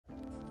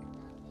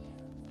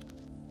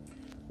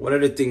One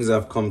of the things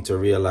I've come to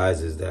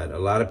realize is that a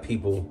lot of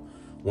people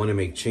want to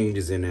make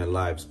changes in their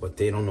lives, but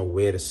they don't know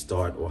where to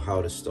start or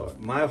how to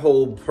start. My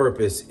whole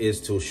purpose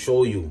is to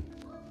show you,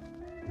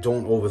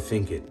 don't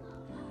overthink it.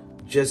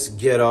 Just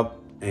get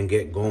up and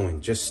get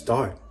going. Just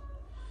start.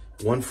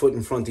 One foot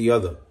in front of the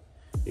other,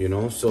 you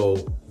know?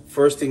 So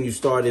first thing you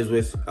start is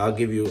with, I'll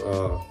give you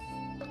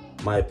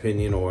my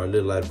opinion or a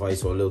little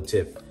advice or a little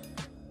tip.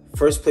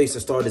 First place to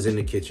start is in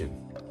the kitchen.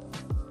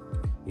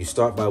 You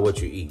start by what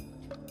you eat.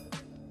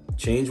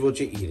 Change what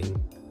you're eating,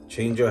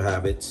 change your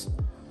habits,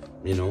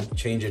 you know,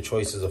 change your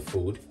choices of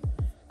food.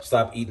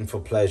 Stop eating for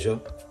pleasure,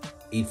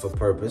 eat for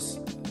purpose.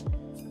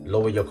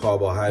 Lower your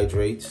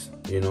carbohydrates,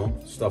 you know,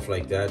 stuff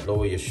like that.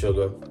 Lower your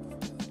sugar,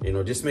 you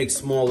know, just make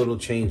small little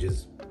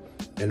changes.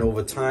 And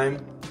over time,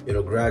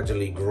 it'll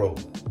gradually grow.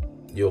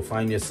 You'll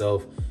find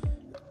yourself,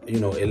 you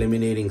know,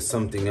 eliminating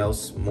something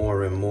else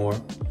more and more,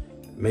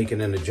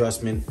 making an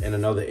adjustment in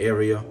another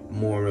area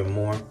more and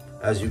more,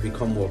 as you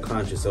become more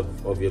conscious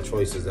of your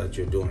choices that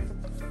you're doing.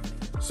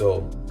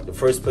 So the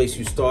first place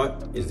you start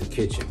is the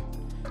kitchen.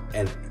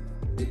 And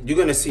you're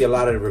gonna see a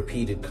lot of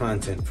repeated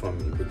content from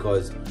me,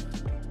 because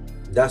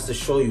that's to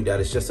show you that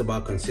it's just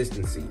about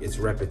consistency. It's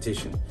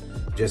repetition.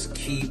 Just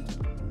keep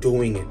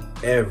doing it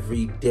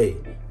every day.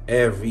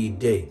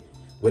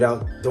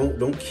 Without,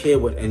 don't care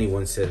what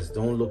anyone says.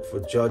 Don't look for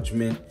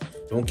judgment.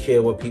 Don't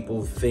care what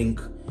people think.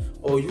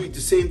 Oh, you eat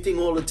the same thing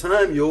all the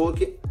time, yo.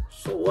 Okay.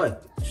 So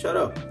what? Shut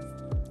up.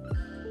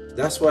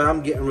 That's why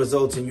I'm getting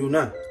results and you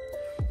not.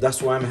 That's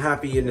why I'm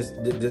happy in this,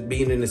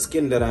 being in the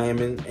skin that I am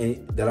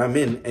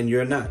in, and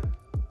you're not.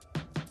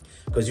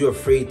 Because you're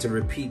afraid to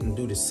repeat and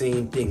do the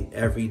same thing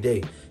every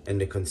day.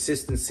 And the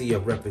consistency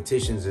of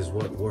repetitions is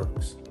what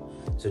works.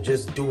 So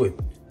just do it.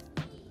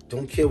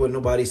 Don't care what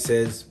nobody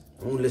says.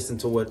 Don't listen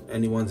to what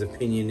anyone's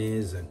opinion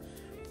is and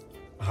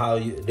how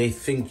they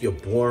think you're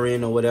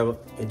boring or whatever.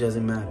 It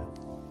doesn't matter.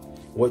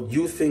 What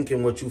you think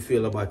and what you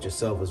feel about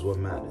yourself is what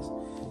matters.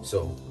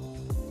 So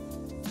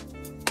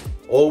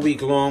all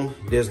week long,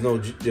 there's no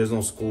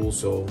school,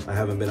 so I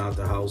haven't been out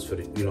the house for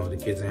the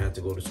kids ain't have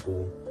to go to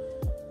school.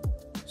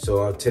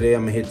 So today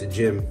I'm gonna hit the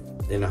gym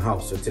in the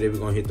house. So today we're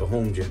gonna hit the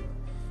home gym.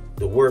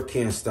 The work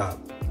can't stop.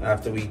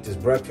 After we eat this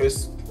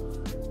breakfast,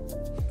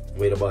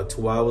 wait about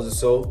 2 hours or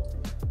so.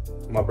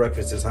 My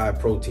breakfast is high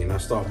protein. I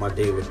start my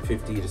day with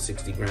 50 to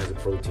 60 grams of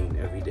protein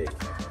every day.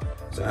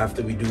 So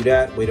after we do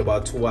that, wait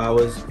about 2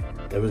 hours,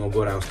 then we're gonna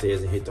go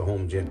downstairs and hit the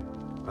home gym.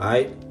 All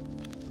right,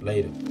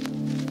 later.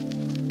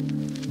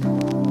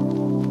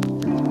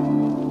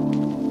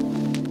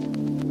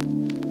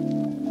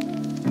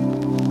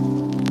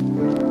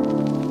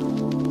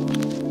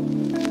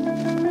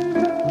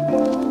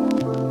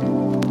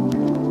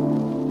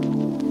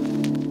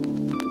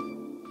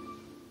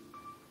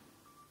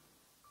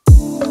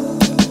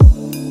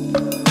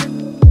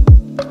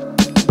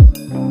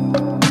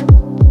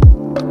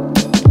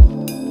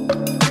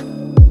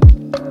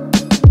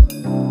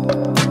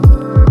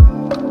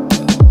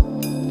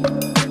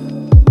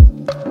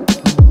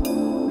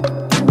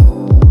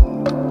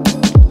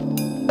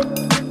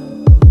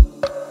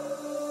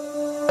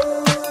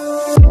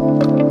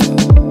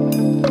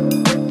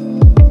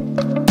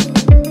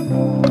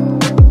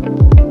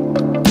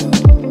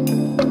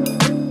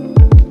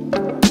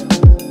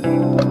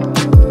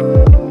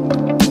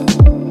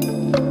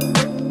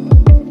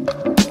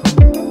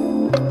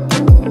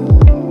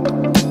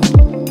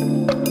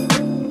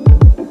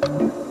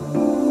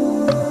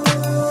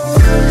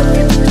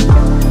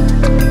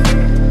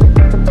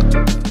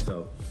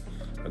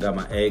 Got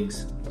my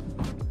eggs,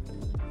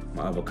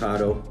 my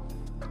avocado,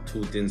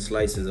 2 thin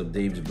slices of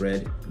Dave's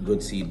bread,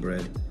 good seed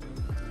bread.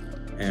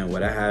 And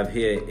what I have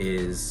here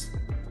is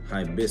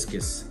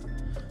hibiscus.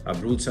 I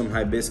brewed some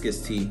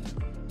hibiscus tea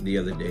the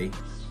other day,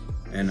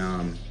 and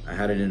I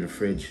had it in the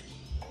fridge,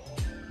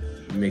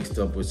 mixed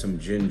up with some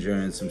ginger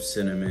and some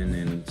cinnamon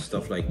and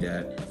stuff like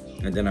that.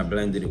 And then I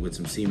blended it with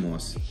some sea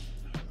moss.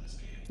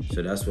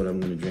 So that's what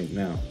I'm gonna drink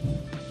now.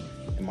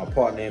 And my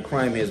partner in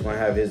crime here is gonna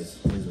have his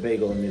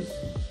bagel and his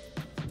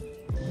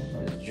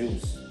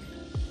juice.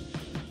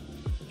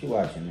 What you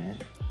watching, man?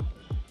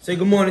 Say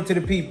good morning to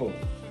the people.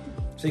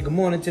 Say good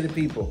morning to the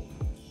people.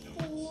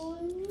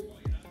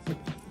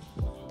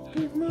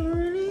 Good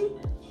morning.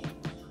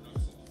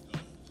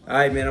 All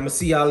right, man, I'm gonna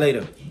see y'all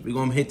later. We're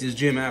gonna hit this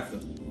gym after.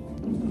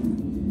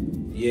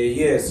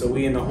 Yeah, so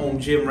we in the home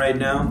gym right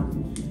now.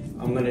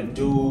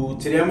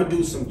 Today I'm gonna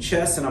do some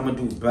chest and I'm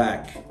gonna do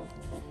back.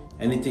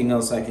 Anything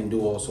else I can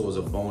do also is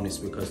a bonus,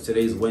 because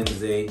today's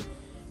Wednesday.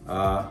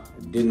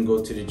 Didn't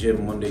go to the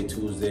gym Monday,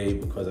 Tuesday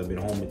because I've been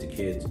home with the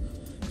kids.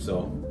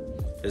 So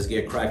let's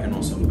get cracking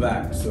on some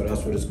back. So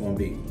that's what it's gonna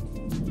be.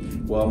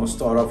 Well, I'm gonna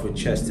start off with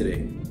chest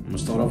today. I'm gonna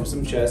start off with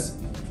some chest,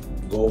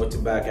 go over to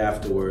back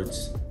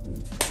afterwards,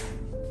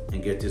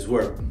 and get this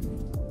work.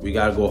 We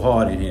gotta go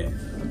hard in here.